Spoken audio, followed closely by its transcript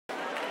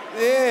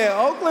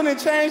Yeah, Oakland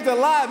has changed a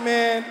lot,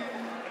 man.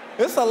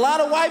 There's a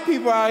lot of white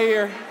people out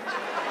here.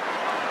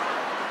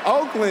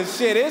 Oakland,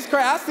 shit, it's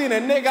crazy.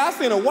 I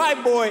seen a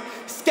white boy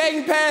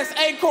skating past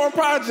Acorn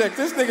Projects.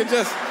 This nigga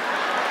just...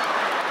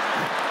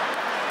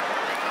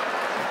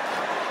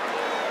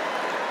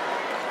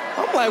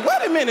 I'm like,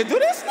 wait a minute, do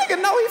this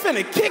nigga know he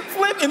finna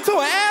kickflip into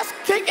an ass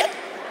kicking?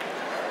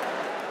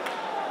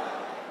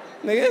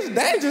 Nigga, it's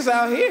dangerous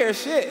out here,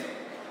 shit.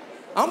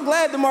 I'm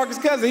glad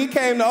DeMarcus' cousin, he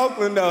came to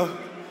Oakland, though.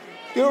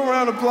 Give him a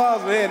round of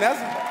applause, man.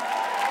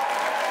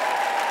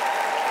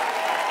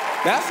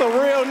 That's a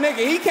real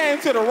nigga. He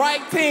came to the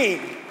right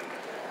team.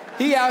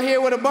 He out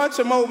here with a bunch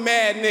of more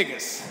mad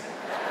niggas.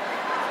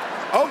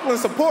 Oakland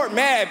support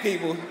mad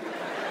people.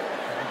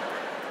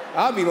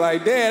 I'll be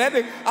like, damn,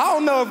 that nigga, I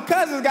don't know if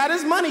Cousins got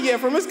his money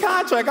yet from his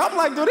contract. I'm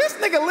like, do this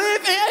nigga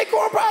live in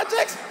Acorn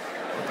Projects?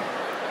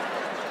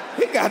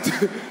 He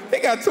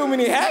got too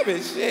many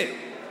habits, shit.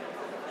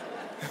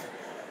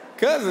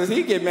 Cousins,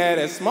 he get mad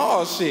at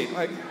small shit.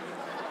 Like,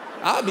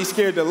 I'll be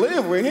scared to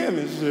live with him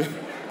and shit.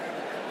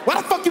 Why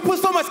the fuck you put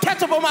so much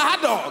ketchup on my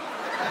hot dog?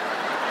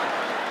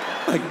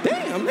 Like,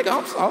 damn, nigga,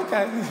 I'm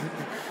okay.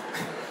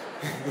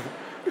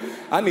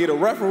 I need a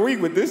referee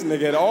with this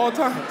nigga at all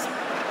times.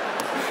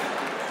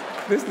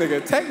 This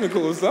nigga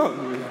technical or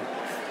something.